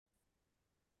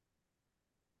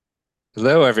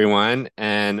Hello, everyone,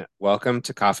 and welcome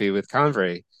to Coffee with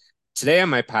Convery. Today on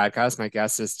my podcast, my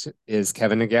guest is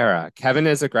Kevin Noguera. Kevin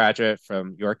is a graduate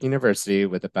from York University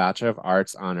with a Bachelor of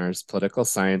Arts honors, political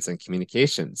science and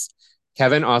communications.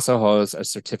 Kevin also holds a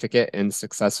certificate in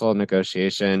successful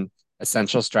negotiation,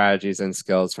 essential strategies and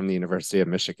skills from the University of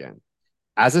Michigan.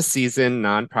 As a seasoned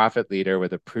nonprofit leader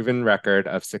with a proven record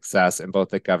of success in both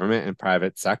the government and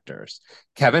private sectors,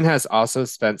 Kevin has also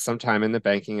spent some time in the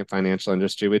banking and financial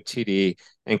industry with TD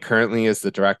and currently is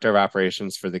the Director of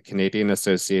Operations for the Canadian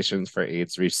Associations for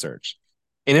AIDS Research.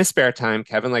 In his spare time,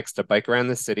 Kevin likes to bike around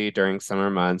the city during summer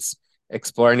months,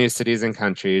 explore new cities and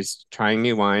countries, trying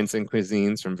new wines and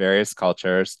cuisines from various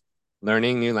cultures,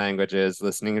 learning new languages,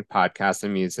 listening to podcasts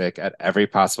and music at every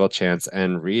possible chance,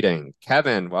 and reading.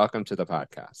 Kevin, welcome to the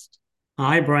podcast.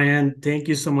 Hi, Brian. Thank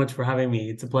you so much for having me.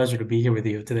 It's a pleasure to be here with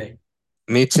you today.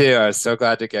 Me too. I was so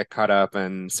glad to get caught up.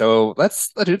 And so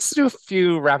let's do a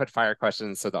few rapid fire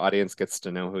questions so the audience gets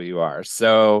to know who you are.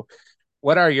 So,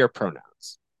 what are your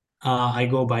pronouns? I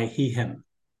go by he, him.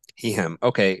 He, him.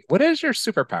 Okay. What is your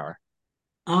superpower?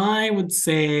 I would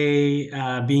say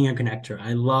being a connector.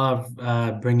 I love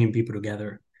bringing people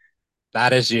together.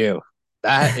 That is you.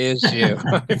 That is you,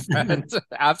 my friend.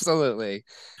 Absolutely.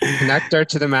 Connector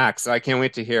to the max. So I can't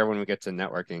wait to hear when we get to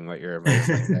networking what your advice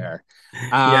is there.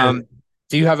 Yeah.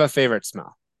 Do you have a favorite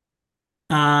smell?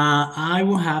 I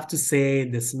will have to say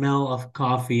the smell of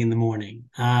coffee in the morning.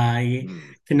 I Mm.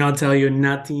 cannot tell you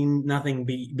nothing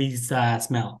beats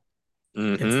smell.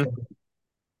 It's Hmm.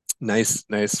 Nice,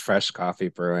 nice fresh coffee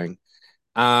brewing.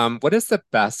 What is the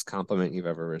best compliment you've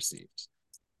ever received?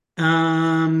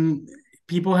 Um,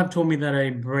 People have told me that I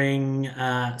bring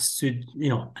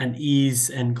an ease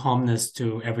and calmness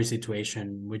to every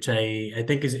situation, which I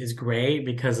think is great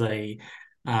because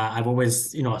I've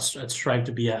always strived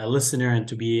to be a listener and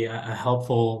to be a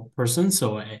helpful person.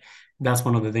 That's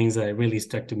one of the things that really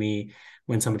stuck to me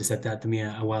when somebody said that to me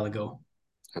a while ago.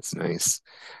 That's nice.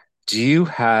 Do you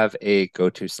have a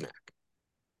go-to snack?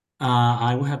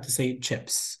 I would have to say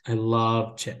chips. I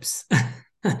love chips.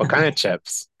 What kind of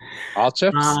chips? All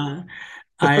chips? Uh,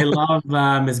 I love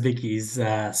Miss Vicky's, the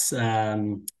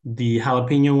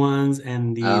jalapeno ones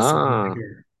and the salt and Ah,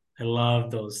 vinegar. I love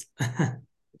those.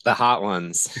 the hot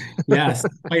ones. Yes,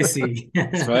 spicy.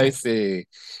 Spicy.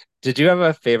 Did you have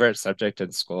a favorite subject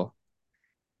in school?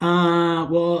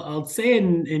 Well, I'll say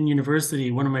in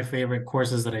university, one of my favorite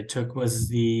courses that I took was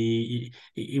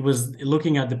it was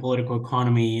looking at the political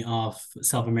economy of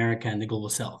South America and the global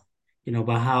South.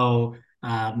 About how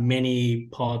many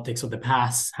politics of the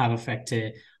past have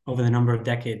affected over the number of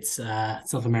decades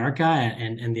South America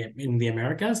and in the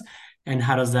Americas, and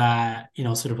how does that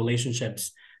sort of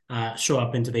relationships show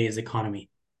up in today's economy.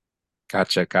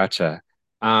 Gotcha, gotcha.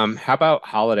 How about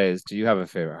holidays? Do you have a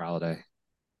favorite holiday?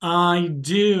 I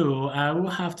do. I will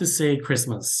have to say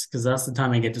Christmas because that's the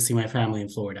time I get to see my family in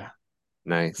Florida.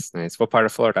 Nice, nice. What part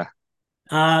of Florida?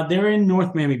 They're in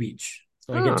North Miami Beach,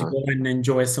 so I get to Oh, go and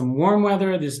enjoy some warm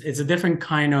weather. It's a different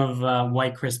kind of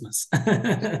white Christmas on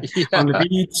the yeah,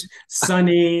 beach,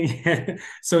 sunny,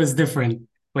 so it's different,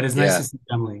 but it's nice yeah. to see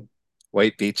family.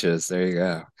 White beaches. There you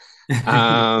go.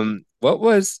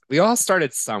 We all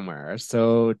started somewhere.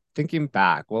 So thinking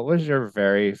back, what was your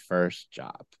very first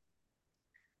job?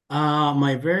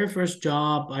 My very first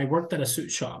job, I worked at a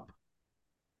suit shop.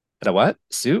 At a what?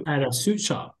 Suit? At a suit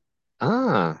shop.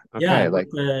 Ah, Yeah, I okay. Like,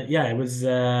 worked. Yeah, it was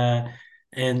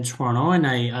in Toronto, and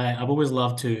I've always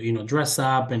loved to dress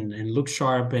up and look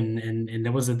sharp, and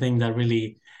that was the thing that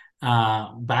really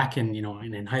back in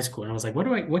in high school, and I was like,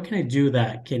 what can I do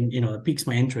that can that piques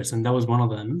my interest, and that was one of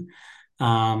them.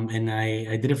 And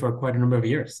I did it for quite a number of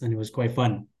years, and it was quite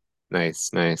fun.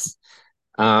 nice, nice.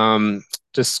 Um,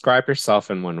 Describe yourself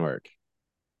in one word.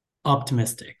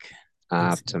 Optimistic.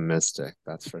 That's Optimistic,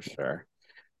 that's for sure.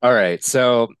 All right.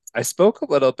 So I spoke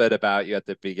a little bit about you at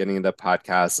the beginning of the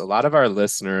podcast. A lot of our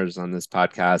listeners on this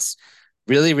podcast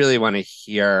really, really want to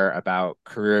hear about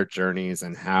career journeys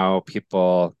and how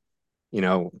people, you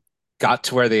know, got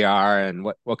to where they are and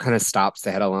what kind of stops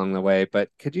they had along the way. But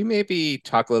could you maybe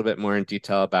talk a little bit more in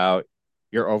detail about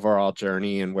your overall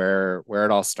journey and where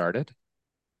it all started?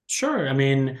 Sure. I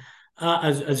mean,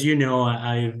 as you know,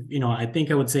 I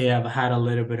think I would say I've had a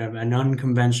little bit of an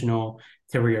unconventional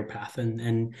career path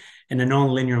and a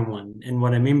non-linear one. And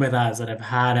what I mean by that is that I've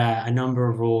had a number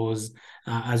of roles,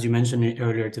 as you mentioned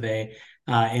earlier today,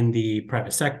 in the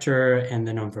private sector and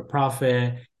the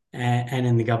non-for-profit and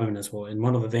in the government as well. And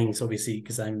one of the things, obviously,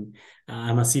 because I'm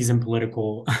a seasoned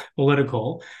political.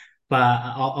 But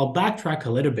I'll backtrack a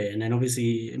little bit, and then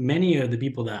obviously many of the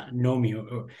people that know me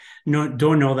or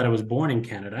don't know that I was born in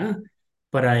Canada.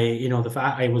 but the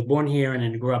fact I was born here and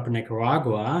then grew up in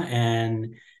Nicaragua,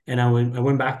 and I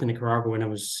went back to Nicaragua when I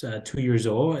was 2 years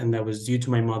old, and that was due to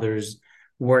my mother's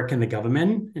work in the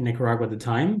government in Nicaragua at the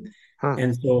time. Huh.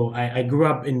 And so I grew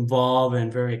up involved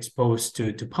and very exposed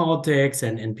to politics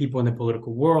and people in the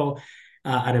political world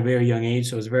at a very young age.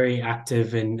 So I was very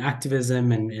active in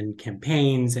activism and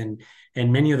campaigns and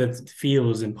many of the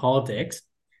fields in politics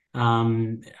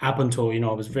up until,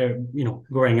 I was very,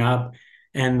 growing up.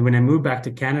 And when I moved back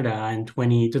to Canada in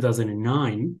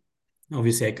 2009,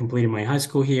 obviously I completed my high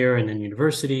school here and then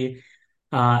university.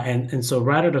 And so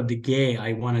right out of the gate,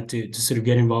 I wanted to sort of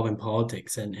get involved in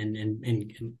politics and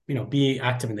be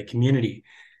active in the community.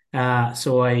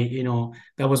 So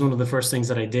that was one of the first things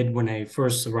that I did when I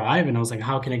first arrived, and I was like,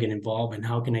 how can I get involved and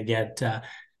how can I get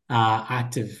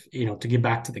active, to give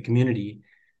back to the community.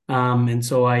 And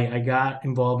so I got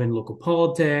involved in local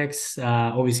politics.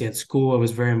 Obviously, at school, I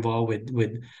was very involved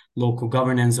with local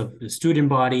governance of the student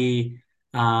body,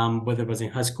 whether it was in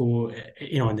high school,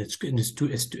 in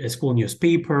the school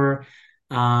newspaper,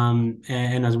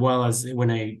 and as well as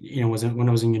when I was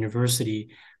in university,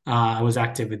 I was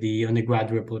active with the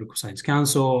undergraduate political science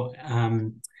council,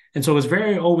 and so I was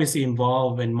very obviously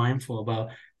involved and mindful about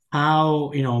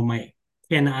how my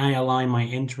can I align my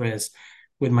interests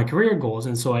with my career goals,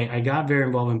 and so I got very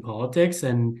involved in politics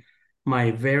and.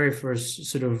 My very first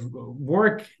sort of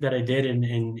work that I did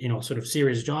in sort of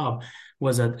serious job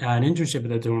was an internship at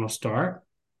the Toronto Star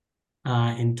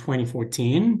in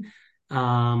 2014.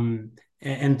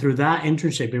 And through that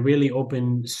internship, it really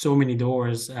opened so many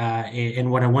doors in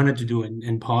what I wanted to do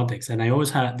in politics. And I always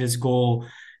had this goal,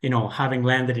 having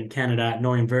landed in Canada,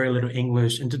 knowing very little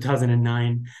English in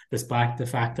 2009, despite the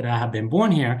fact that I have been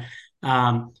born here.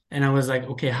 And I was like,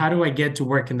 okay, how do I get to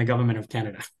work in the government of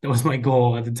Canada? That was my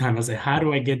goal at the time. I was like, how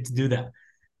do I get to do that?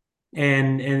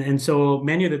 And so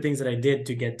many of the things that I did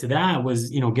to get to that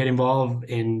was, get involved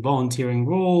in volunteering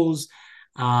roles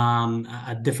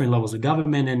at different levels of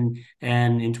government.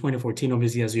 And in 2014,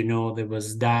 obviously, as you know, there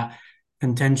was that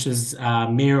contentious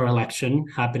mayor election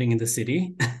happening in the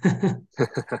city.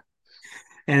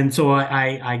 And so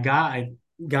I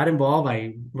got involved.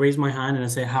 I raised my hand and I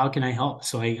said, how can I help?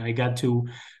 So I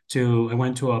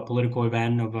went to a political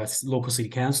event of a local city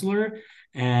councilor,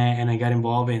 and I got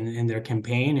involved in their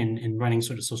campaign and running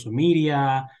sort of social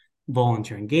media,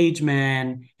 volunteer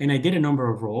engagement, and I did a number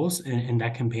of roles in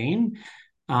that campaign.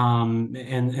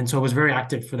 And so I was very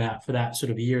active for that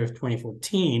sort of year of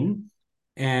 2014.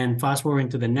 And fast forwarding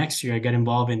to the next year, I got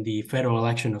involved in the federal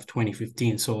election of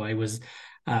 2015. So I was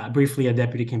briefly a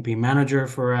deputy campaign manager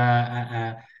for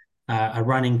a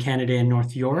running candidate in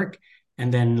North York.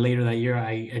 And then later that year,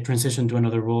 I transitioned to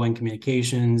another role in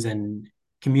communications and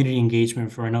community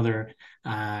engagement for another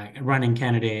running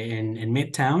candidate in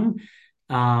Midtown.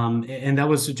 And that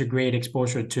was such a great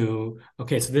exposure to,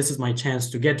 okay, so this is my chance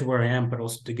to get to where I am, but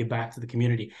also to give back to the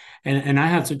community. And I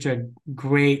had such a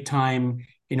great time,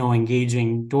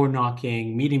 engaging, door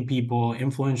knocking, meeting people,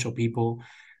 influential people.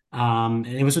 And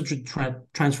it was such a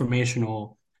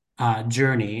transformational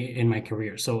journey in my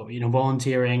career. So,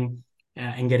 volunteering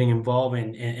and getting involved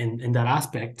in that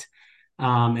aspect.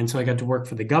 And so I got to work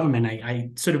for the government.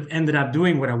 I sort of ended up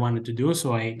doing what I wanted to do.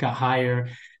 So I got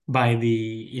hired by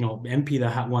the MP that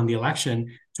had won the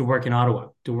election to work in Ottawa,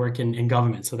 to work in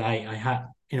government. So that I had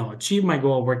achieved my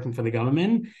goal of working for the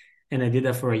government, and I did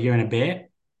that for a year and a bit.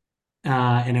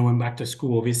 And I went back to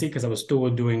school, obviously, because I was still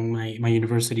doing my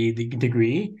university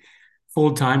degree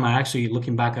full time. I actually,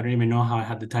 looking back, I don't even know how I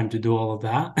had the time to do all of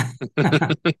that.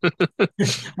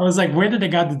 I was like, where did I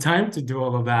got the time to do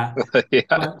all of that?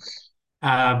 Yeah.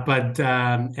 And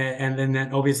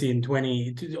then obviously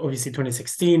obviously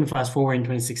 2016, fast forward in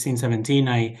 2016,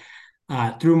 17,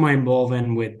 through my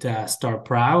involvement with Star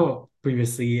Prow,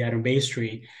 previously Adam Bay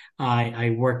Street,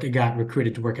 I got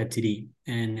recruited to work at TD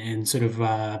and sort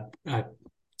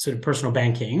of personal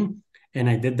banking. And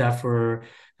I did that for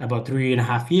about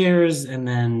 3.5 years. And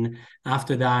then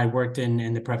after that, I worked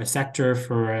in the private sector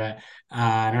for an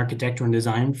architecture and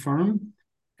design firm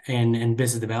and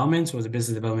business development. So I was a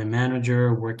business development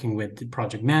manager working with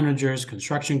project managers,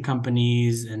 construction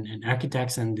companies, and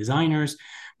architects and designers,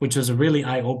 which was a really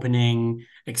eye-opening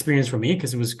experience for me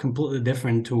because it was completely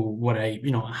different to what I,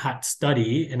 had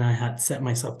studied and I had set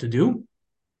myself to do.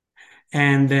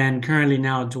 And then currently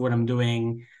now to what I'm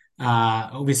doing,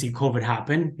 obviously COVID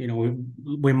happened.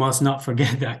 We must not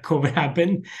forget that COVID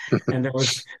happened, and that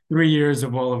was 3 years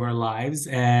of all of our lives,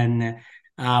 and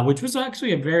which was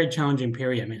actually a very challenging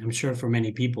period. I mean, I'm sure for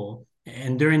many people.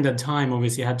 And during that time,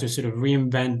 obviously, I had to sort of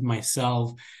reinvent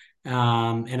myself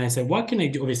And I said, what can I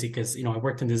do? Obviously, because I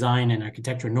worked in design and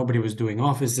architecture. Nobody was doing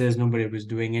offices. Nobody was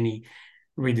doing any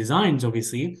redesigns,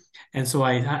 obviously. And so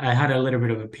I had a little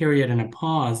bit of a period and a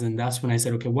pause. And that's when I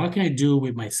said, okay, what can I do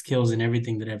with my skills and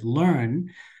everything that I've learned?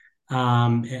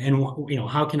 And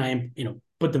how can I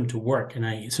put them to work? And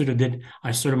I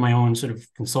started my own sort of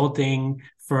consulting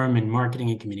firm in marketing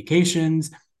and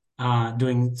communications,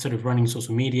 doing sort of running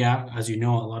social media. As you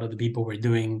know, a lot of the people were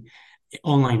doing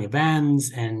online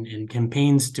events and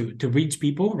campaigns to reach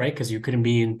people, right? Because you couldn't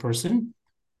be in person.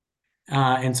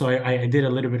 And so I did a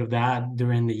little bit of that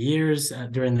during the years,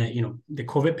 during the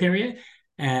COVID period.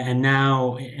 And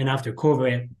now, and after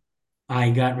COVID,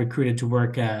 I got recruited to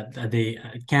work at the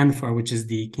at CANFAR, which is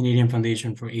the Canadian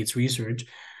Foundation for AIDS Research,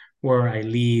 where I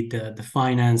lead the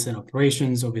finance and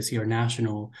operations, obviously our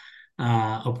national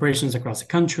operations across the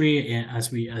country. And as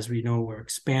we know, we're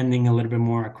expanding a little bit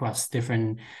more across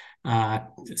different uh,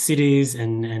 cities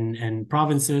and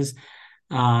provinces.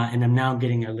 And I'm now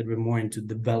getting a little bit more into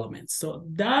development. So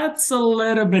that's a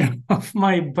little bit of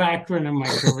my background and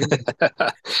my career.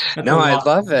 That's a No, I lot to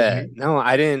love say, it. right? No,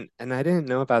 I didn't, and I didn't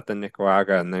know about the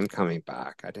Nicaragua and then coming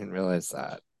back. I didn't realize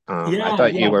that. I Yeah,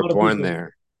 thought yeah. you A were lot of born people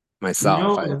there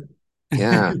myself. no.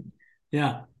 Yeah.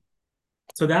 Yeah.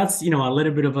 So that's a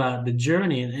little bit of the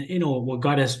journey. And what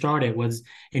got us started was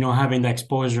having the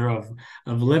exposure of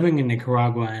living in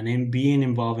Nicaragua and in being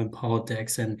involved in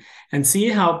politics and see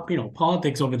how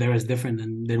politics over there is different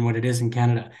than what it is in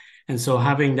Canada. And so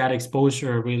having that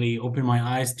exposure really opened my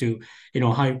eyes to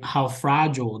how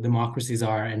fragile democracies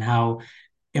are and how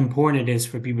important it is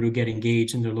for people to get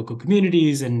engaged in their local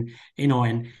communities and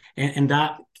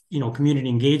that community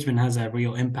engagement has a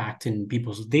real impact in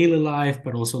people's daily life,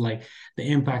 but also like the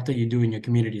impact that you do in your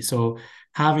community. So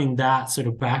having that sort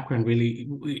of background really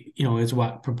is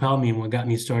what propelled me and what got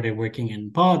me started working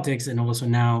in politics, and also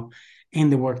now in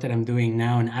the work that I'm doing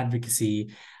now in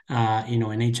advocacy,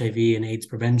 in HIV and AIDS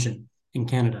prevention in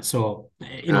Canada. So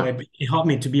it helped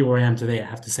me to be where I am today, I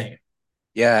have to say.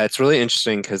 Yeah, it's really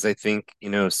interesting because I think,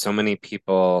 so many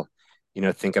people,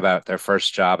 think about their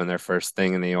first job and their first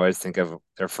thing, and they always think of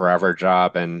their forever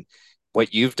job. And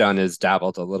what you've done is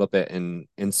dabbled a little bit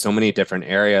in so many different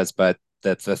areas, but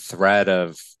that's the thread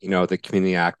of, the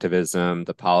community activism,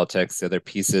 the politics, the other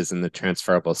pieces, and the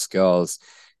transferable skills.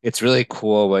 It's really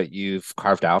cool what you've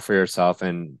carved out for yourself,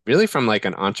 and really from like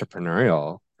an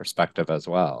entrepreneurial perspective as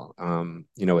well.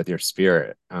 With your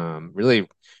spirit. Really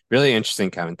Really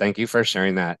interesting, Kevin. Thank you for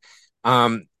sharing that.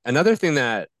 Another thing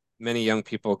that many young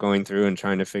people going through and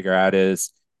trying to figure out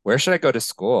is, where should I go to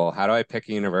school? How do I pick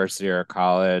a university or a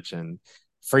college? And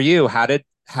for you, how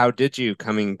did you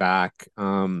coming back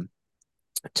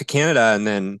to Canada and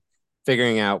then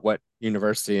figuring out what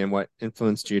university and what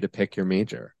influenced you to pick your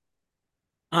major?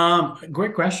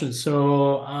 Great question.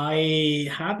 So I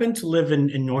happened to live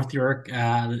in North York,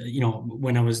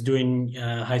 when I was doing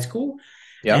high school,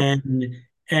 Yep. and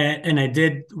and I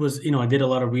did a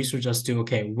lot of research as to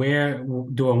okay, where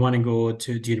do I want to go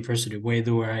to university? Where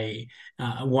do I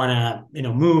want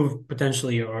to move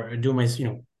potentially or do my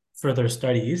further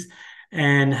studies?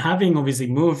 And having obviously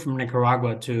moved from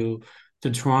Nicaragua to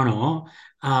Toronto,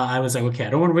 I was like, okay, I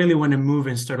don't really want to move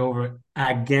and start over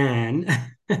again.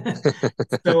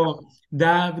 So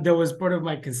that was part of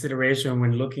my consideration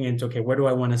when looking into okay, where do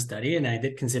I want to study? And I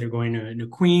did consider going to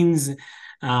Queens,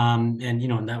 and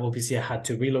that obviously I had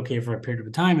to relocate for a period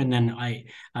of time, and then I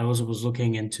also was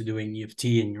looking into doing U of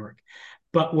T in New York.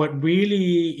 But what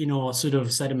really sort of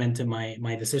sedimented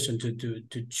my decision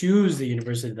to choose the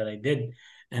university that I did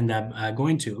end up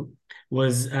going to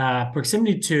was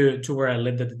proximity to where I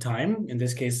lived at the time. In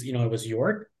this case, it was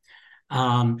York.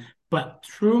 Um, but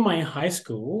through my high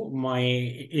school,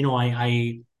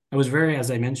 I was very,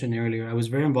 as I mentioned earlier, I was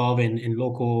very involved in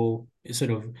local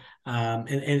sort of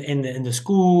in the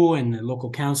school and the local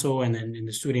council and then in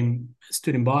the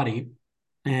student body.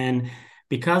 And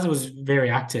because I was very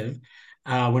active,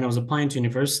 when I was applying to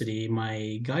university,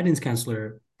 my guidance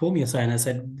counselor pulled me aside and I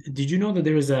said, "Did you know that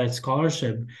there is a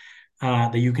scholarship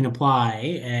that you can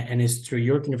apply, and it's through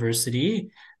York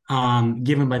University,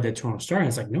 given by the Toronto Star?" And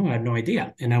it's like, no, I had no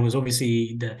idea. And I was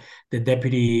obviously the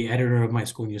deputy editor of my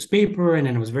school newspaper, and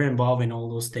then I was very involved in all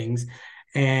those things.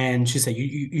 And she said,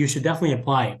 you should definitely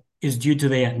apply. It's due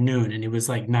today at noon, and it was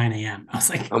like 9 a.m. I was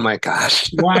like, Oh my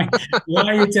gosh. why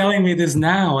are you telling me this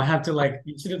now? I have to like,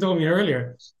 you should have told me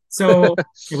earlier. So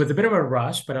it was a bit of a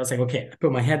rush, but I was like, okay, I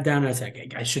put my head down and I was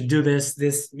like, I should do this,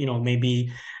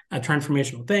 maybe a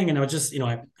transformational thing. And I was just,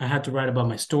 I had to write about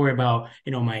my story about,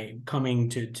 my coming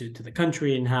to the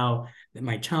country and how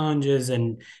my challenges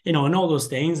and, and all those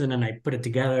things. And then I put it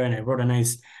together and I wrote a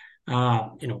nice,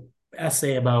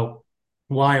 essay about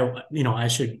why I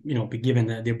should be given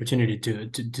the opportunity to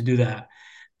do that,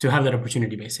 to have that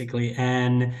opportunity basically.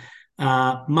 And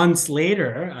months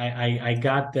later, I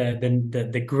got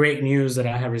the great news that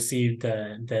I had received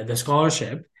the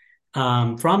scholarship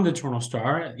from the Toronto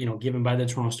Star, given by the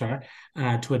Toronto Star,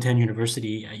 to attend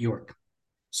university at York.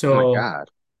 Oh my So God.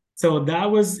 so that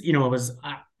was, it was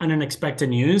an unexpected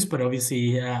news, but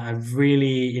obviously, I've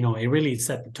really, it really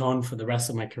set the tone for the rest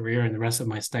of my career and the rest of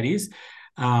my studies.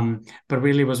 But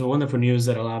really, it was a wonderful news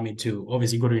that allowed me to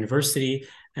obviously go to university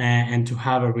and to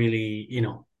have a really,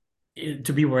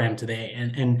 to be where I am today.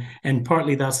 And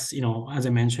partly that's, as I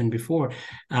mentioned before,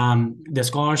 the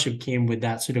scholarship came with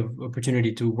that sort of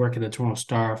opportunity to work at the Toronto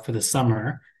Star for the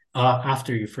summer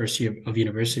after your first year of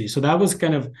university. So that was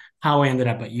kind of how I ended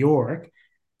up at York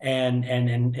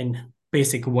and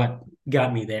basically what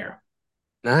got me there.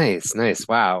 Nice, nice.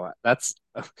 Wow. That's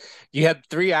you had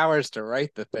 3 hours to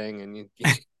write the thing and you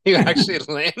you actually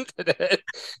landed it.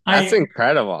 That's I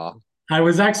incredible.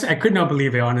 I could not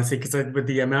believe it honestly because with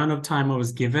the amount of time I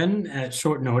was given at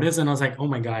short notice, and I was like, oh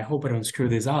my God, I hope I don't screw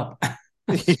this up.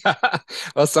 Yeah.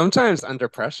 Well, sometimes under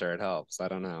pressure it helps. I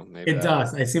don't know. Maybe It that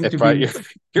does. I seem it to brought be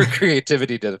your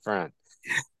creativity to the front.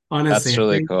 honestly, That's I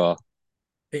really think cool.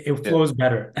 it Yeah. flows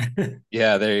better.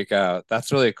 Yeah, there you go.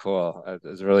 That's really cool.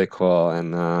 It's really cool,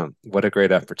 and what a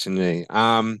great opportunity.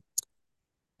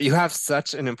 You have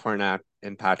such an important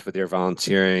impact with your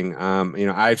volunteering.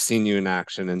 I've seen you in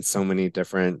action in so many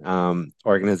different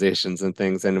organizations and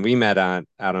things, and we met out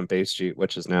on Bay Street,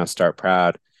 which is now Start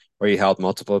Proud, where you held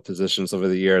multiple positions over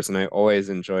the years, and I always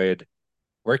enjoyed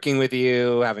working with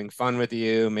you, having fun with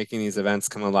you, making these events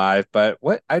come alive. But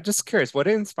I'm just curious, what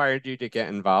inspired you to get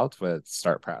involved with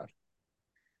Start Proud?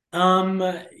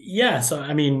 Yeah, so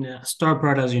I mean,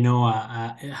 Starport, as you know,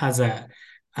 it has a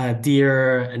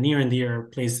near and dear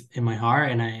place in my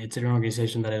heart, and it's an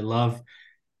organization that I love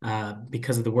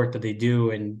because of the work that they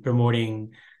do in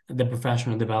promoting the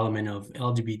professional development of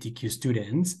LGBTQ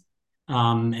students.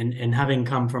 And having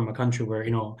come from a country where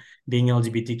being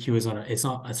LGBTQ it's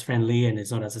not as friendly and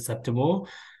it's not as acceptable.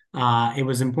 It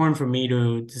was important for me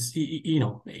to see,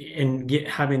 and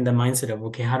having the mindset of,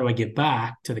 okay, how do I give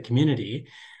back to the community?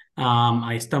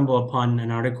 I stumbled upon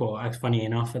an article, funny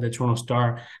enough, at the Toronto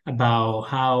Star about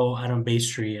how Adam Bay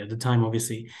Street at the time,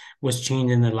 obviously, was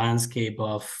changing the landscape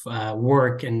of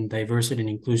work and diversity and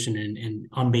inclusion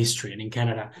on Bay Street in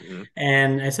Canada. Mhm.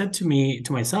 And I said to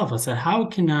myself, I said, how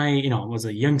can I, I was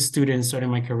a young student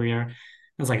starting my career.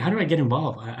 I was like, how do I get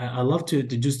involved? I love to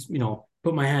just,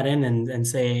 put my hat in and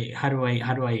say, how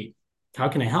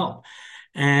can I help?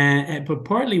 But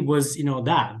partly was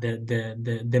that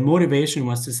the motivation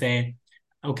was to say,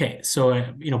 okay, so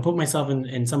put myself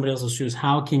in somebody else's shoes.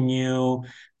 How can you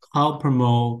help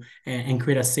promote and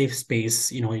create a safe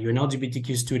space? You're an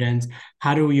LGBTQ student.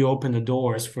 How do you open the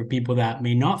doors for people that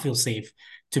may not feel safe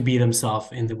to be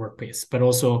themselves in the workplace, but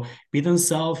also be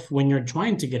themselves when you're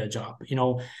trying to get a job?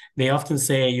 They often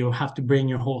say you have to bring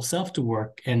your whole self to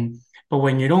work, and but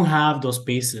when you don't have those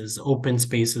spaces, open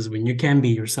spaces, when you can be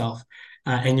yourself,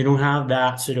 and you don't have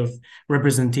that sort of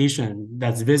representation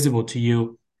that's visible to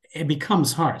you, it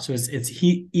becomes hard. So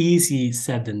easy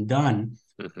said than done.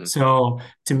 Mhm. So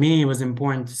to me, it was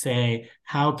important to say,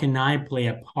 how can I play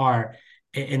a part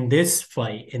in this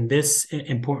fight, in this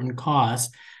important cause,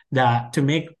 that to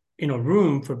make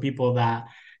room for people that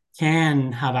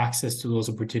can have access to those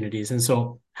opportunities. And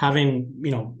so having,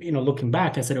 looking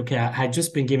back, I said, okay, I had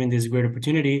just been given this great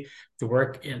opportunity to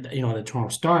work at, the Toronto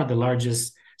Star, the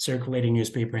largest circulating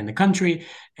newspaper in the country,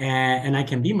 and I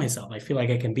can be myself. I feel like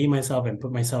I can be myself and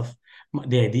put myself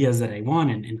the ideas that I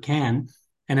want and can.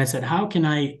 And I said, how can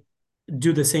I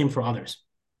do the same for others?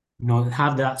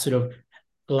 Have that sort of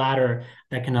ladder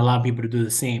that can allow people to do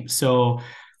the same. So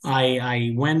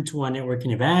I went to a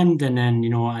networking event, and then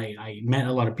I met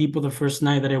a lot of people the first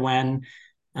night that I went.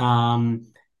 Um,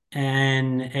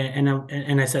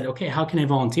 and I said, okay, how can I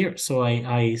volunteer? So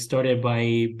I started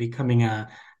by becoming a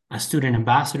student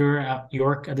ambassador at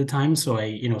York at the time. So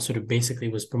I, sort of basically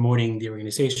was promoting the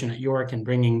organization at York and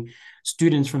bringing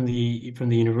students from the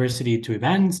university to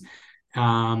events.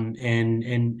 And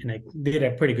I did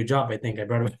a pretty good job, I think.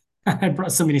 I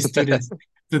brought so many students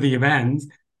to the events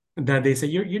that they said,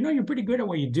 you're pretty good at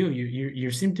what you do. You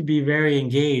seem to be very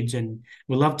engaged and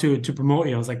would love to promote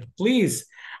you. I was like, please,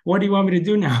 what do you want me to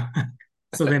do now?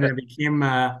 So then I became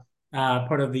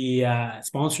part of the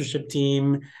sponsorship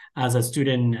team as a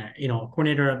student,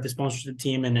 coordinator of the sponsorship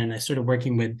team, and then I started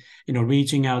working with,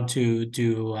 reaching out to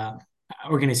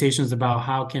organizations about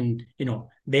how can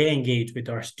they engage with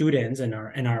our students and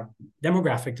our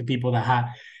demographic, to people that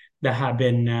have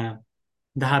been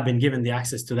that have been given the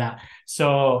access to that.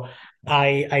 So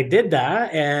I did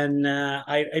that, and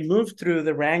I moved through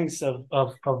the ranks of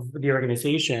the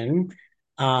organization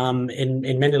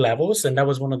in many levels, and that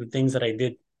was one of the things that I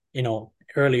did,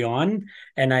 early on.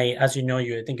 And as you know,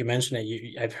 I think you mentioned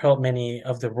it. I've held many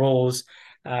of the roles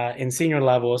in senior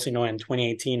levels. In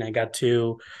 2018, I got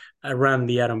to run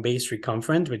the Adam Bay Street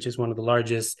Conference, which is one of the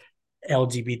largest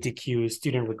LGBTQ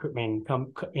student recruitment,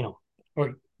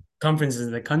 or conferences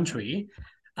in the country,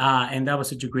 and that was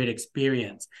such a great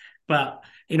experience. But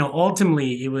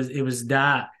ultimately, it was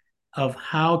that of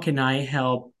how can I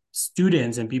help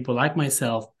students and people like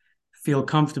myself feel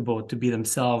comfortable to be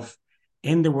themselves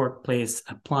in the workplace,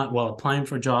 while applying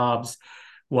for jobs,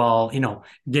 while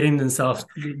getting themselves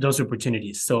those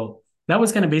opportunities. So that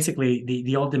was kind of basically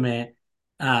the ultimate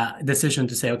decision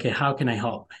to say, okay, how can I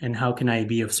help and how can I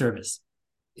be of service?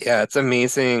 Yeah, it's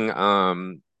amazing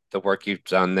the work you've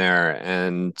done there.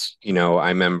 And, I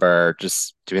remember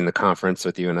just doing the conference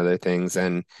with you and other things.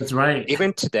 And That's right.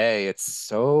 even today, it's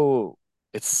still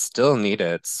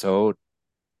needed so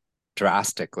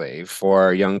drastically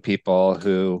for young people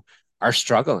who are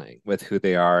struggling with who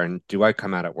they are. And do I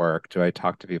come out at work? Do I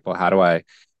talk to people? How do I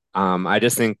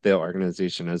just think the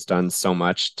organization has done so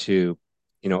much to,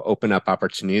 open up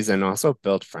opportunities and also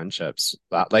build friendships,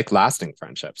 like lasting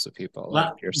friendships with people like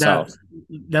Well, yourself.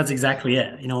 that's exactly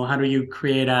it. How do you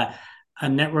create a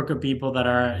network of people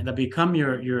that become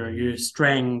your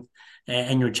strength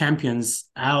and your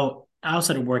champions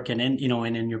outside of work and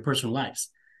in your personal lives?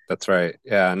 That's right.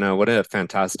 Yeah, no, what a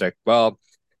fantastic. Well,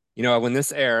 when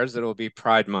this airs, it'll be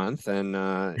Pride Month and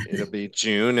it'll be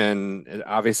June, and it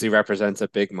obviously represents a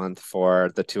big month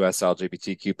for the 2S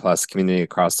LGBTQ plus community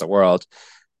across the world.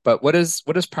 But what does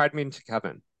Pride mean to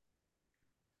Kevin?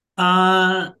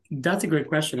 That's a great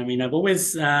question. I mean, I've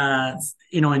always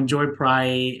enjoyed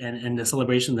Pride and the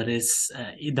celebration that is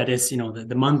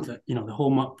the month, the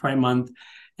whole month, Pride month,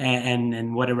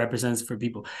 and what it represents for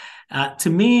people. To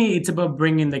me, it's about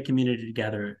bringing the community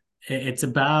together. It's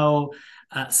about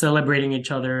celebrating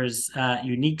each other's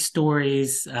unique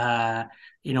stories.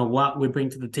 What we bring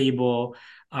to the table,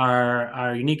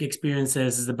 our unique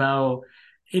experiences is about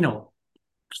you know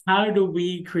how do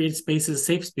we create spaces,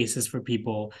 safe spaces for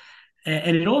people.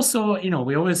 And it also,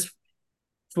 we always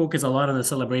focus a lot on the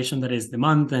celebration that is the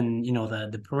month and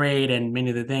the parade and many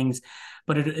of the things,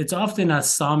 but it's often a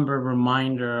somber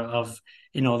reminder of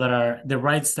that are the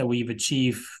rights that we've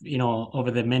achieved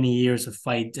over the many years of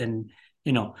fight. And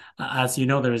as you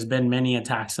know, there has been many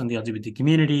attacks on the LGBT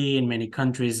community in many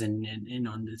countries, and in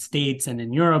the States and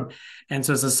in Europe. And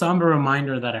so it's a somber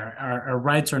reminder that our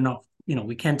rights are not,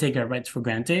 we can't take our rights for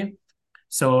granted.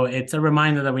 So it's a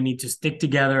reminder that we need to stick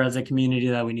together as a community,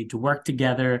 that we need to work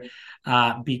together,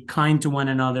 be kind to one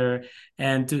another,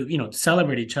 and to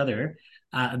celebrate each other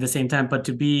at the same time, but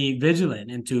to be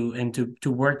vigilant and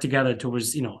to work together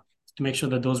towards to make sure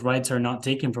that those rights are not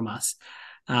taken from us.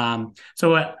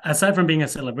 So aside from being a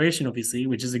celebration, obviously,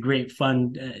 which is a great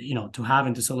fun, to have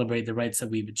and to celebrate the rights that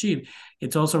we've achieved,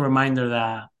 it's also a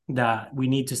reminder that we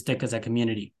need to stick as a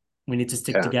community. We need to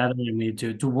stick Yeah, together, and we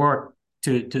need to work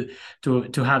to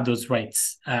have those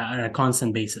rights on a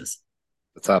constant basis.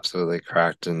 that's absolutely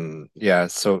correct. And yeah,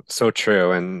 so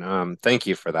true. And thank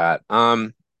you for that.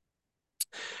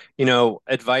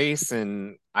 Advice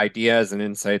and ideas and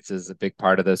insights is a big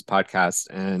part of this podcast.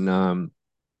 And I'm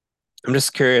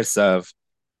just curious of,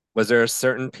 was there a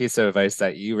certain piece of advice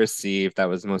that you received that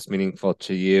was most meaningful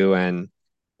to you? And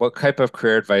what type of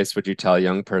career advice would you tell a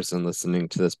young person listening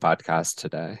to this podcast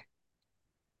today?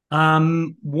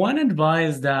 One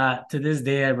advice that to this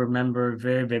day I remember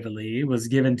very vividly was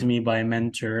given to me by a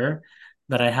mentor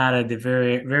that I had at the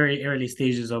very, very early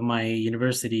stages of my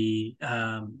university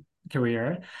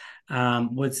career,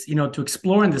 was, to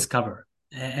explore and discover.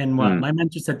 And what Hmm. my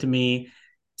mentor said to me,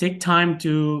 take time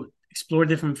to explore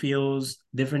different fields,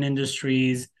 different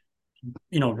industries,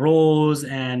 roles,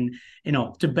 and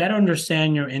to better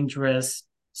understand your interests,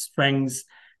 strengths,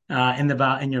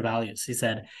 in your values, he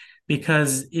said.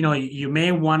 Because you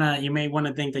may want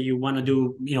to think that you want to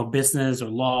do business or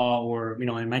law, or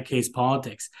in my case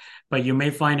politics, but you may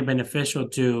find it beneficial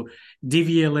to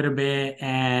deviate a little bit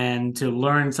and to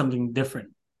learn something different,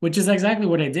 which is exactly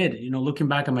what I did. Looking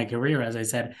back at my career, as I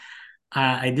said,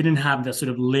 I didn't have that sort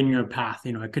of linear path.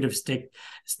 I could have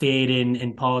stayed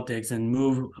in politics and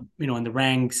moved, in the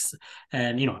ranks,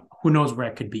 and who knows where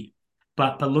I could be.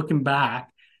 But looking back,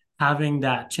 having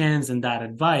that chance and that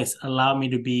advice allowed me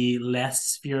to be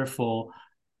less fearful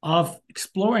of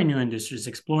exploring new industries,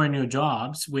 exploring new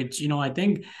jobs. Which I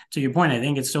think, to your point, I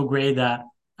think it's so great that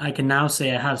I can now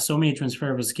say I have so many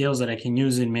transferable skills that I can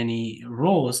use in many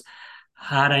roles.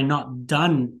 had I not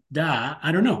done that,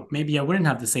 I don't know, maybe I wouldn't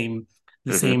have the Hmm. same,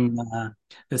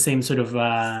 the same sort of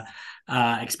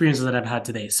experiences that I've had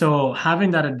today. So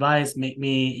having that advice make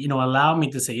me, allow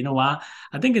me to say, you know what,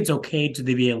 I think it's okay to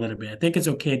deviate a little bit. I think it's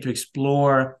okay to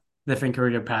explore different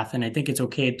career path, and I think it's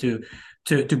okay to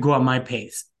go at my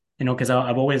pace. Because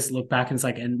I've always looked back and it's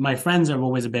like, and my friends are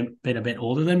always a bit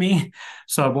older than me,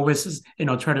 so I've always,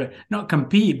 try to not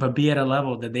compete, but be at a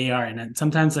level that they are. And then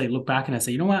sometimes I look back and I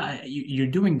say, you know what, you're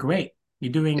doing great.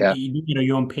 You're doing, Yeah.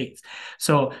 your own pace.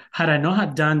 So had I not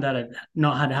had done that,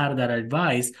 not had that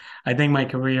advice, I think my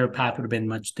career path would have been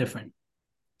much different.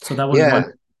 So that was Yeah.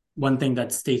 one thing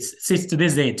that stays to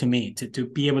this day to me, to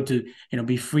be able to,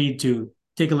 be free to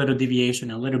take a little deviation,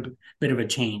 a little bit of a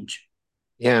change.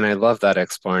 Yeah. And I love that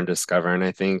explore and discover. And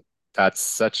I think that's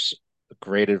such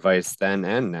great advice then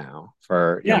and now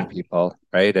for young Yeah. people,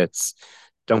 right? It's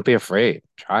don't be afraid,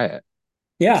 try it.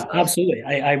 Yeah, So, absolutely.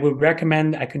 I would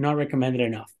recommend, I could not recommend it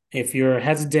enough. If you're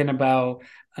hesitant about,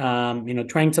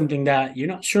 trying something that you're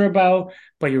not sure about,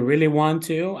 but you really want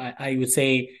to, I would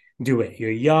say do it. You're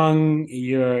young,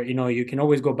 you can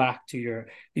always go back to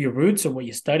your roots of what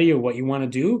you study or what you want to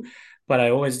do. But I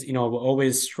always,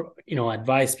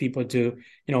 advise people to,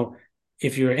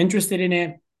 if you're interested in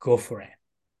it, go for it.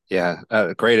 yeah,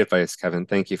 great advice, Kevin.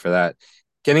 Thank you for that.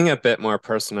 Getting a bit more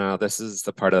personal, this is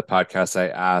the part of the podcast I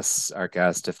ask our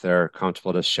guests if they're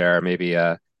comfortable to share maybe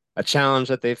a challenge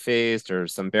that they faced or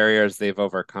some barriers they've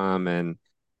overcome and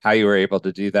how you were able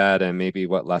to do that and maybe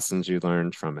what lessons you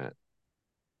learned from it.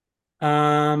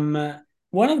 Um,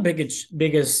 One of the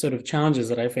biggest sort of challenges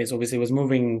that I faced, obviously, was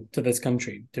moving to this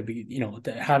country to be, Hmm.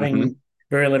 having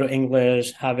very little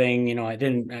English, having,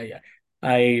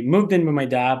 I moved in with my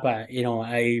dad, but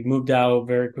I moved out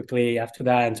very quickly after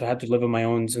that, and so I had to live on my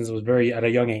own since I was very at a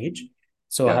young age.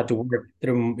 So I Yeah, had to work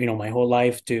through, my whole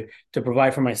life to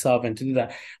provide for myself and to do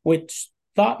that, which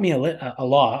taught me a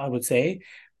lot, I would say.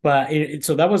 But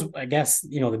so that was, I guess,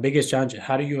 the biggest challenge.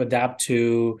 How do you adapt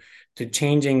to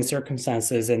changing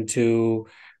circumstances and to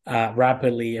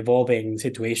rapidly evolving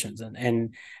situations.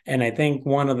 And I think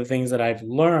one of the things that I've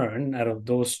learned out of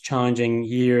those challenging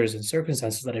years and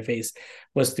circumstances that I faced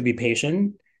was to be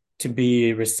patient, to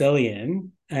be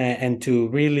resilient, and to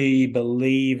really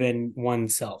believe in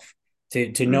oneself.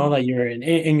 To know mm, that you're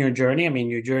in your journey. I mean,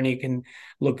 your journey can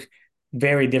look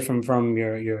very different from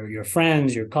your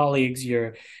friends, your colleagues,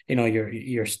 the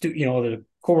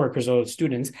coworkers or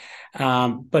students,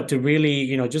 but to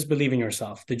really, just believe in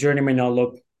yourself. The journey may not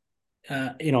look,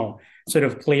 sort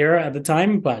of clear at the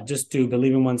time, but just to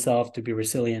believe in oneself, to be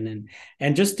resilient,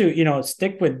 and just to,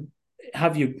 stick with,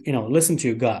 have you, listen to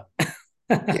your gut.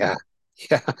 yeah,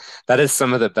 yeah. That is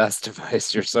some of the best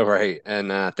advice. You're so right.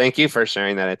 And thank you for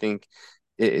sharing that. I think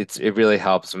it really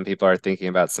helps when people are thinking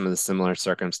about some of the similar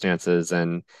circumstances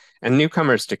and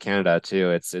newcomers to Canada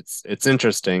too. It's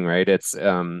interesting, right? It's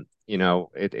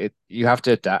it you have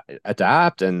to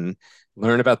adapt and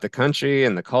learn about the country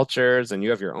and the cultures, and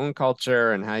you have your own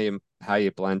culture and how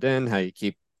you blend in, how you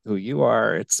keep who you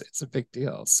are. It's a big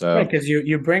deal. Right, So because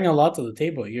you bring a lot to the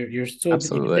table. You're so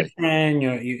absolutely. different.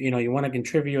 You want to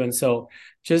contribute, and so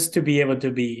just to be able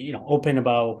to be, open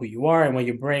about who you are and what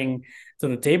you bring to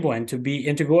the table, and to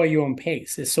go at your own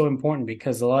pace is so important,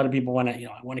 because a lot of people want to,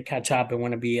 want to catch up and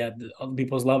want to be at other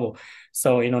people's level.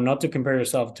 So, not to compare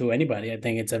yourself to anybody. I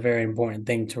think it's a very important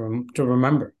thing to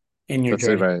remember in your That's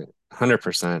journey. right.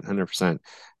 100%, 100%.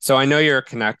 So I know you're a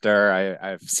connector.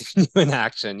 I've seen you in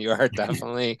action. You are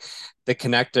definitely the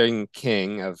connecting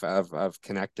king of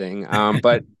connecting. But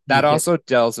that Thank you. also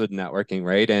deals with networking,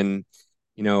 right? And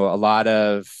a lot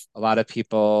of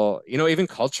people, even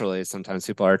culturally, sometimes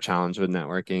people are challenged with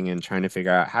networking and trying to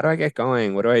figure out how do I get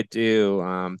going? What do I do?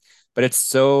 But it's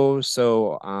so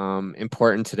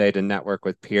important today to network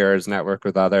with peers, network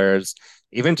with others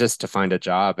even just to find a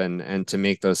job and to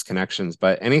make those connections.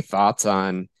 But any thoughts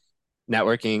on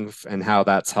networking and how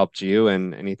that's helped you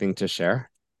and anything to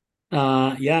share?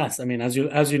 Yes, I mean, as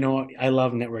you know, I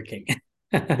love networking.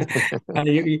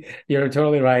 You're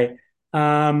totally right.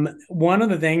 One of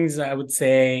the things I would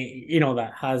say,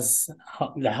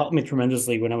 that helped me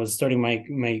tremendously when I was starting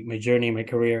my journey, my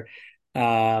career,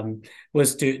 um,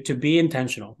 was to be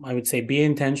intentional. I would say be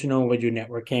intentional with your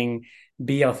networking,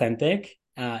 be authentic,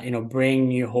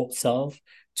 bring your whole self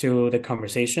to the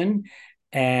conversation,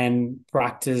 and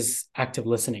practice active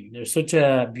listening. There's such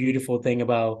a beautiful thing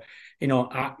about,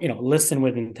 listen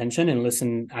with intention and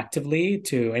listen actively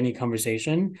to any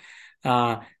conversation.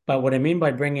 But what I mean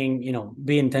by bringing,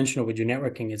 be intentional with your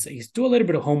networking is do a little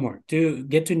bit of homework. Do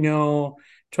get to know,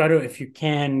 try to, if you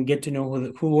can, get to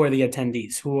know who are the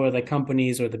attendees, who are the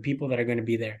companies or the people that are going to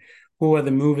be there. who are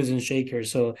the movers and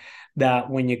shakers, so that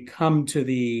when you come to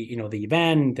the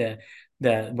event,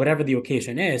 the whatever the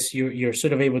occasion is, you're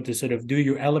sort of able to sort of do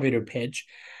your elevator pitch,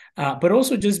 but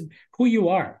also just who you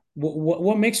are.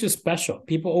 What makes you special?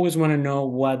 People always want to know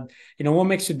what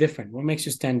makes you different, what makes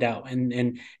you stand out,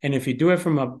 and if you do it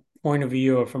from a point of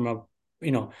view or from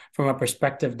a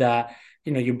perspective that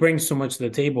you bring so much to the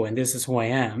table, and this is who I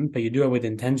am, but you do it with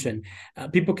intention,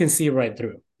 people can see right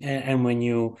through. And when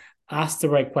you ask the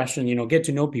right question, get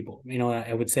to know people.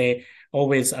 I would say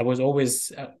always, I was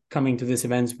always coming to these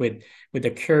events with a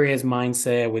curious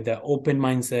mindset, with the open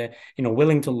mindset,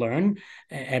 willing to learn,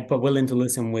 but willing to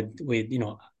listen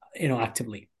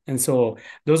actively. And so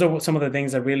those are some of the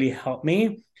things that really helped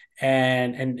me.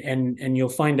 And you'll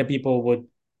find that people would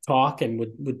talk and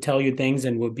would tell you things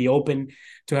and would be open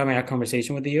to having a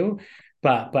conversation with you.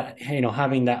 But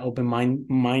having that open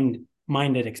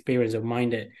minded experience or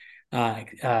minded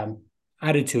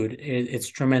attitude, it's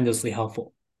tremendously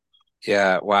helpful.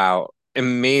 Yeah, wow.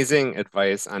 Amazing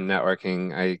advice on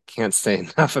networking. I can't say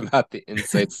enough about the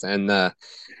insights and the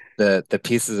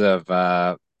pieces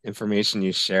of information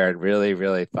you shared. Really,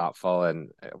 really thoughtful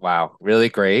and wow, really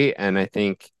great. And I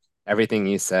think everything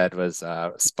you said was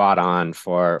spot on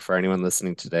for anyone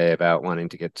listening today about wanting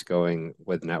to get to going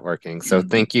with networking. So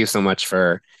thank you so much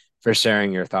for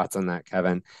sharing your thoughts on that,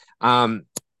 Kevin. Um,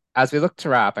 as we look to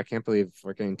wrap, I can't believe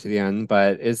we're getting to the end,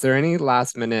 but is there any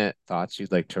last minute thoughts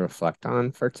you'd like to reflect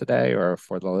on for today or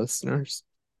for the listeners?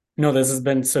 No, this has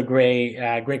been so great,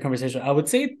 great conversation. I would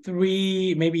say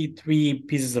maybe three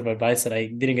pieces of advice that I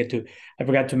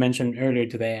forgot to mention earlier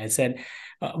today. I said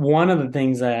one of the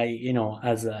things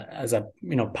as a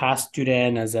past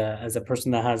student, as a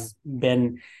person that has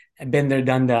been there,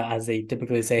 done that, as they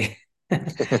typically say,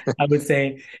 I would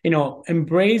say,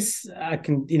 embrace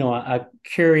a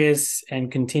curious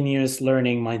and continuous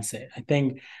learning mindset. I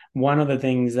think one of the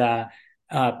things that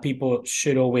people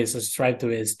should always strive to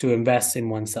is to invest in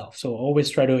oneself. So always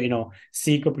try to,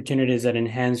 seek opportunities that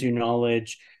enhance your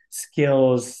knowledge,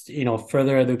 skills,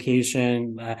 further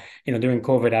education. During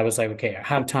COVID, I was like, okay, I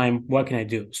have time. What can I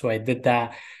do? So I did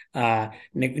that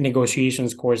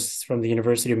negotiations course from the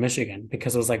University of Michigan,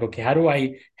 because I was like,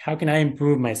 okay, how can I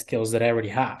improve my skills that I already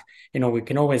have? We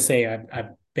can always say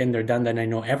I've been there, done that, and I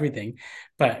know everything.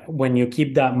 But when you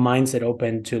keep that mindset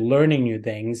open to learning new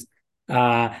things,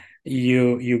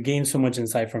 you gain so much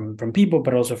insight from people,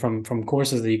 but also from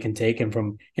courses that you can take, and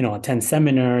from attend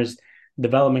seminars,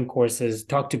 development courses,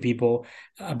 talk to people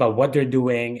about what they're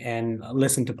doing, and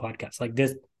listen to podcasts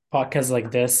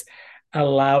like this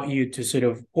allow you to sort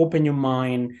of open your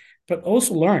mind, but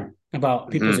also learn about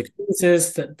people's Mhm.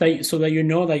 experiences, so that you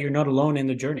know that you're not alone in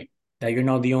the journey, that you're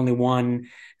not the only one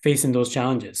facing those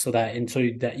challenges, so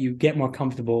that you get more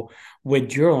comfortable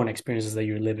with your own experiences that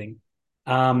you're living.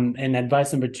 And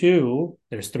advice number two,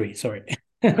 there's three, sorry.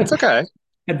 That's okay.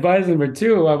 Advice number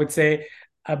two, I would say,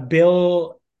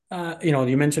 build,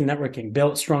 you mentioned networking,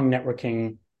 build strong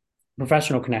networking,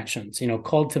 professional connections,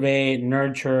 cultivate,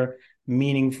 nurture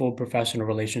meaningful professional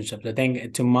relationships. I think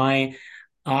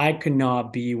I could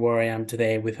not be where I am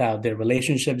today without the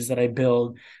relationships that I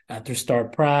built through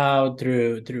Start Proud,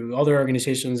 through other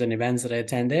organizations and events that I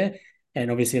attended.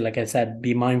 And obviously, like I said,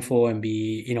 be mindful and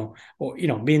be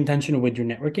intentional with your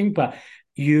networking, but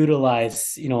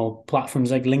utilize,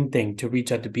 platforms like LinkedIn to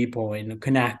reach out to people and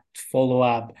connect, follow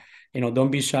up.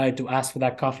 Don't be shy to ask for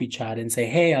that coffee chat and say,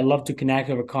 hey, I'd love to connect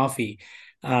over coffee.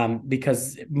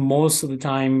 Because most of the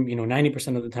time,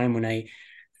 90% of the time when I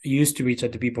used to reach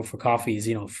out to people for coffees,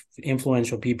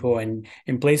 influential people and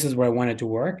in places where I wanted to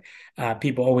work,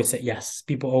 people always say yes.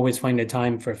 People always find the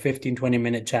time for a 15-20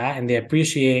 minute chat, and they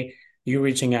appreciate you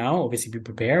reaching out. Obviously, be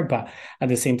prepared, but at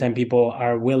the same time, people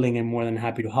are willing and more than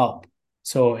happy to help.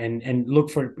 So, and look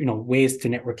for, ways to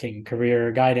networking,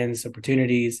 career guidance,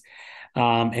 opportunities,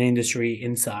 and industry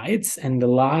insights. And the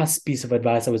last piece of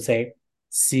advice I would say,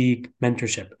 seek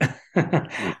mentorship.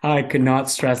 I could not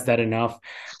stress that enough.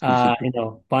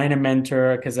 Find a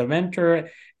mentor, because a mentor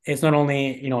is not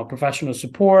only a professional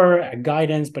support, a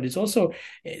guidance, but it's also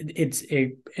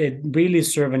it really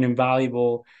serve an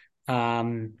invaluable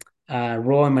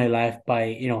role in my life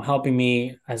by helping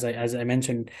me, as I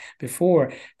mentioned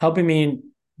before, helping me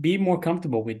be more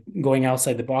comfortable with going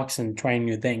outside the box and trying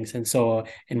new things. And so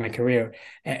in my career,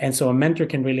 and so a mentor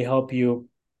can really help you,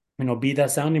 be that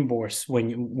sounding board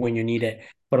when you need it,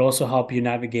 but also help you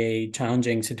navigate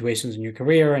challenging situations in your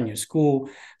career and your school.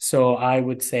 So I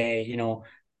would say,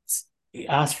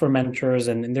 ask for mentors,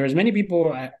 and there's many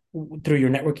people through your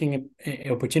networking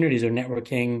opportunities or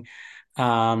networking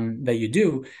that you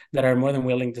do that are more than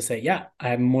willing to say, yeah,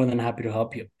 I'm more than happy to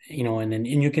help you, and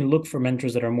you can look for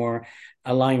mentors that are more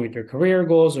aligned with your career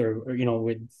goals or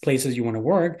with places you want to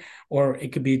work, or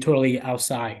it could be totally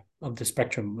outside of the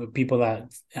spectrum of people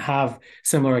that have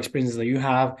similar experiences that you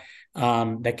have,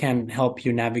 that can help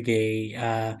you navigate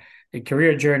a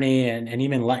career journey and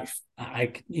even life.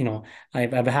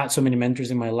 I've had so many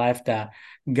mentors in my life that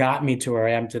got me to where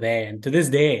I am today. And to this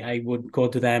day, I would go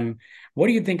to them, what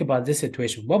do you think about this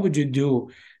situation? What would you do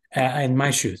in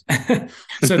my shoes?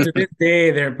 So to this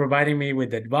day, they're providing me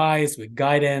with advice, with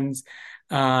guidance.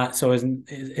 So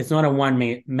it's not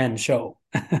a man show.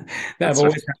 I've That's right.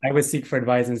 always I would seek for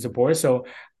advice and support. So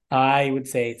I would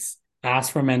say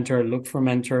ask for mentor, look for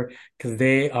mentor, because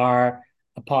they are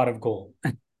a pot of gold.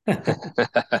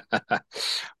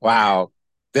 Wow.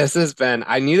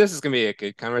 I knew this was going to be a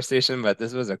good conversation, but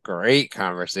this was a great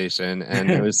conversation. And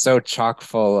it was so chock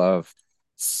full of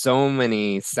so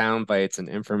many sound bites and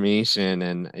information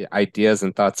and ideas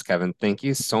and thoughts, Kevin. Thank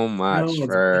you so No, much it's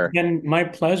for, been my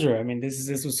pleasure. I mean, this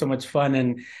was so much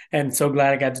fun, and so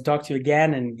glad I got to talk to you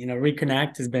again, and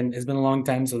reconnect. Has been a long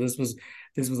time, so this was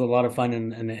a lot of fun,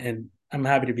 and I'm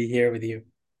happy to be here with you.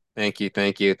 thank you.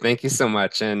 Thank you. Thank you so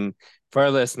much. And for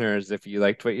our listeners, if you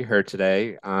liked what you heard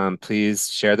today, please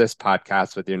share this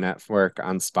podcast with your network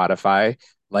on Spotify.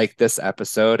 Like this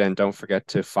episode, and don't forget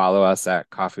to follow us at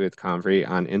Coffee with Convery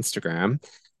on Instagram.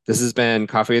 This has been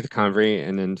Coffee with Convery,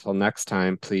 and until next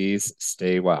time, please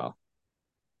stay well.